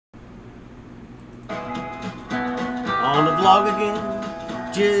vlog again.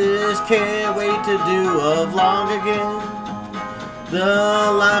 Just can't wait to do a vlog again. The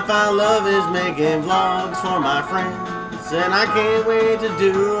life I love is making vlogs for my friends, and I can't wait to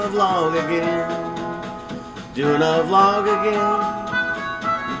do a vlog again. Doing a vlog again.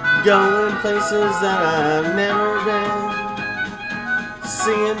 Going places that I've never been.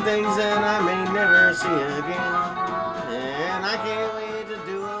 Seeing things that I may never see again. And I can't wait to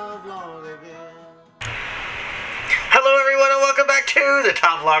do a vlog again. Hello everyone and welcome back to the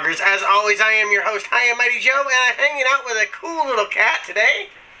Top Vloggers. As always, I am your host, I am Mighty Joe, and I'm hanging out with a cool little cat today.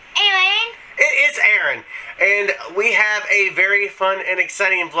 Aaron. It is Aaron, and we have a very fun and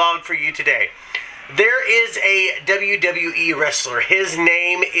exciting vlog for you today. There is a WWE wrestler. His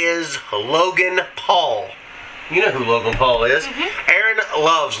name is Logan Paul. You know who Logan Paul is. Aaron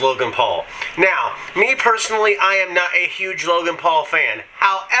loves Logan Paul. Now, me personally, I am not a huge Logan Paul fan.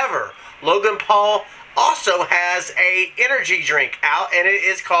 However, Logan Paul also has a energy drink out, and it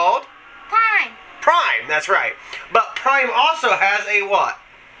is called Prime. Prime, that's right. But Prime also has a what?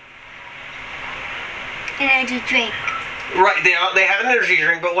 Energy drink. Right, they have an energy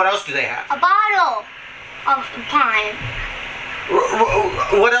drink, but what else do they have? A bottle of Prime.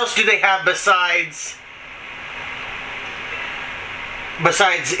 What else do they have besides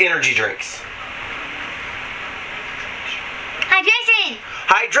energy drinks? Hydration.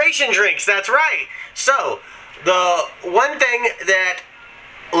 Hydration drinks, that's right. So, the one thing that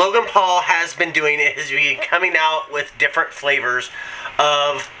Logan Paul has been doing is be coming out with different flavors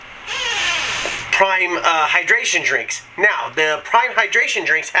of Prime hydration drinks. Now, the Prime hydration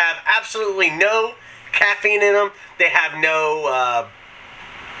drinks have absolutely no caffeine in them. They have no,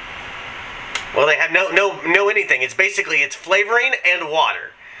 well, they have no anything. It's basically, it's flavoring and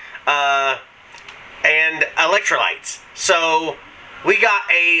water, and electrolytes. So, we got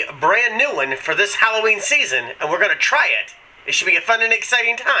a brand new one for this Halloween season, and we're going to try it. It should be a fun and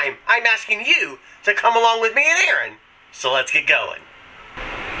exciting time. I'm asking you to come along with me and Aaron. So let's get going.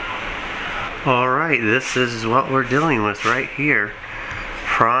 Alright, this is what we're dealing with right here.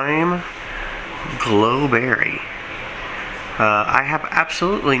 Prime Glowberry. I have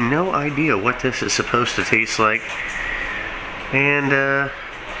absolutely no idea what this is supposed to taste like. And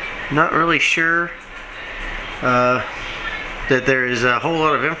not really sure that there is a whole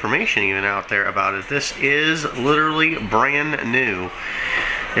lot of information even out there about it. This is literally brand new.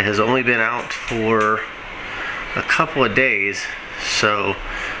 It has only been out for a couple of days, so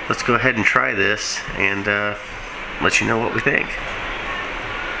let's go ahead and try this and let you know what we think.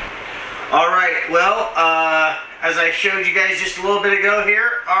 Alright, well, as I showed you guys just a little bit ago,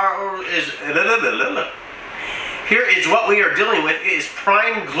 here is what we are dealing with. It is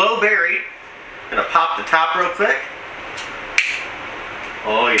Prime Glowberry. I'm going to pop the top real quick.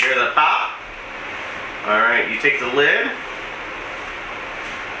 Oh, you hear the pop? Alright, you take the lid,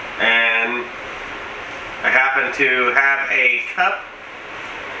 and I happen to have a cup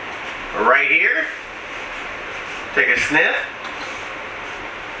right here. Take a sniff.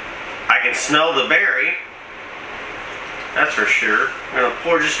 I can smell the berry, that's for sure. I'm going to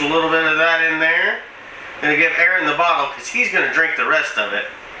pour just a little bit of that in there. I'm going to give Aaron the bottle because he's going to drink the rest of it,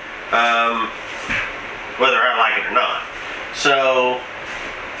 whether I like it or not. So,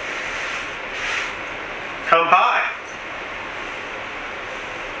 come by.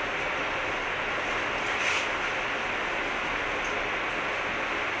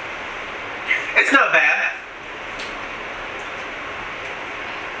 It's not bad.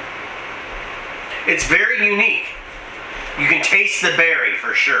 It's very unique. You can taste the berry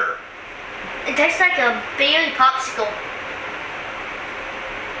for sure. It tastes like a berry popsicle.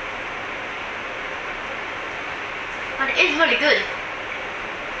 But it is really good.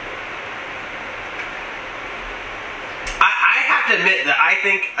 I have to admit that I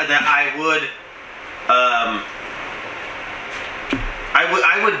think that I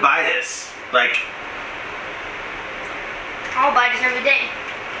would buy this. Like, I'll buy this every day.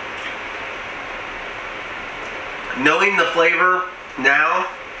 knowing the flavor now,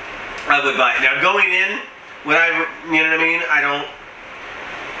 I would buy it. Now going in, you know what I mean? I don't.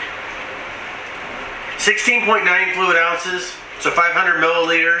 16.9 fluid ounces, so 500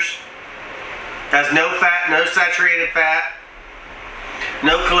 milliliters. Has no fat, no saturated fat,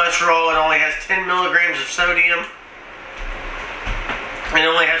 no cholesterol. It only has 10 milligrams of sodium. It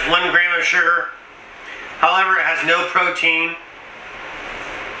only has 1 gram of sugar. However, it has no protein.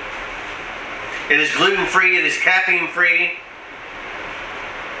 It is gluten-free. It is caffeine-free.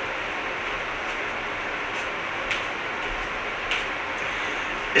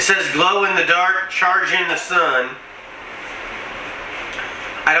 It says glow in the dark, charge in the sun.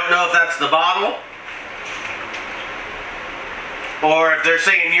 I don't know if that's the bottle or if they're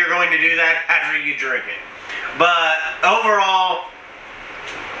saying you're going to do that after you drink it. But overall,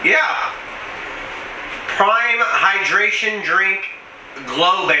 yeah. Prime hydration drink,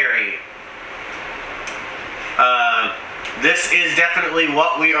 Glowberry. This is definitely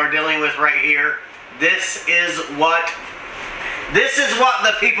what we are dealing with right here. This is what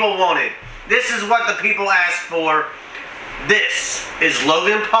the people wanted. This is what the people asked for. This is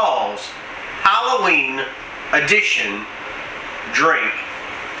Logan Paul's Halloween edition drink.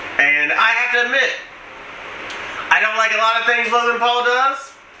 And I have to admit, I don't like a lot of things Logan Paul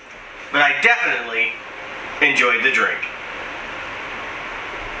does, but I definitely enjoyed the drink.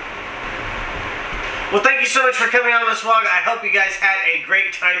 Well, thank you so much for coming on this vlog. I hope you guys had a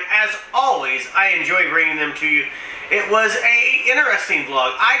great time. As always, I enjoy bringing them to you. It was an interesting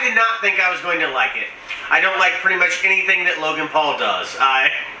vlog. I did not think I was going to like it. I don't like pretty much anything that Logan Paul does.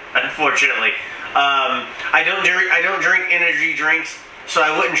 Unfortunately, I don't drink energy drinks, so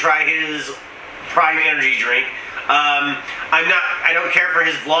I wouldn't try his Prime energy drink. I don't care for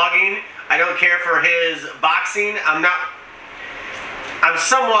his vlogging. I don't care for his boxing. I'm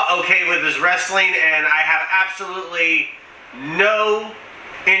somewhat okay with his wrestling, and I have absolutely no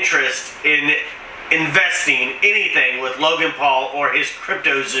interest in investing anything with Logan Paul or his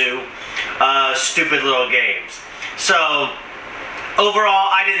Crypto Zoo stupid little games. So overall,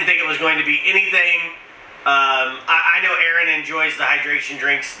 I didn't think it was going to be anything. I know Aaron enjoys the hydration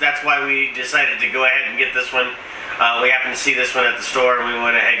drinks. That's why we decided to go ahead and get this one. We happened to see this one at the store, and we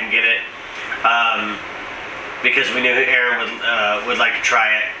went ahead and get it. Because we knew Aaron would like to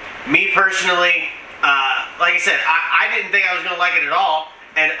try it. Me personally, like I said, I didn't think I was going to like it at all,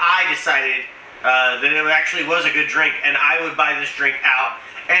 and I decided that it actually was a good drink, and I would buy this drink out.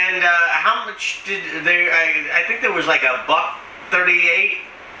 And how much did they? I think there was like a $1.38,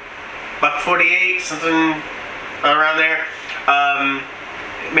 $1.48, something around there.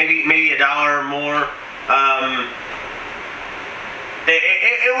 Maybe $1 or more.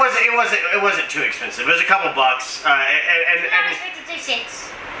 It wasn't too expensive. It was a couple bucks. And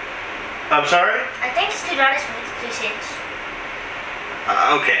 $2.52. I'm sorry? I think it's $2.52.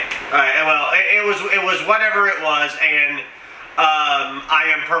 Okay. All right. Well, it was whatever it was, and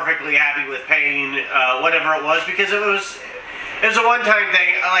I am perfectly happy with paying whatever it was, because it was a one-time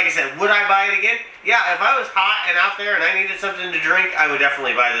thing. Like I said, would I buy it again? Yeah. If I was hot and out there and I needed something to drink, I would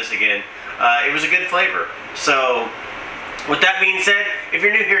definitely buy this again. It was a good flavor. So, with that being said, if you're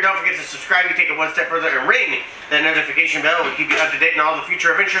new here, don't forget to subscribe. You take it one step further and ring that notification bell. We'll keep you up to date on all the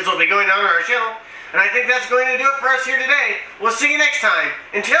future adventures that will be going on our channel. And I think that's going to do it for us here today. We'll see you next time.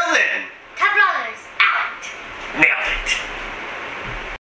 Until then, Top Brothers.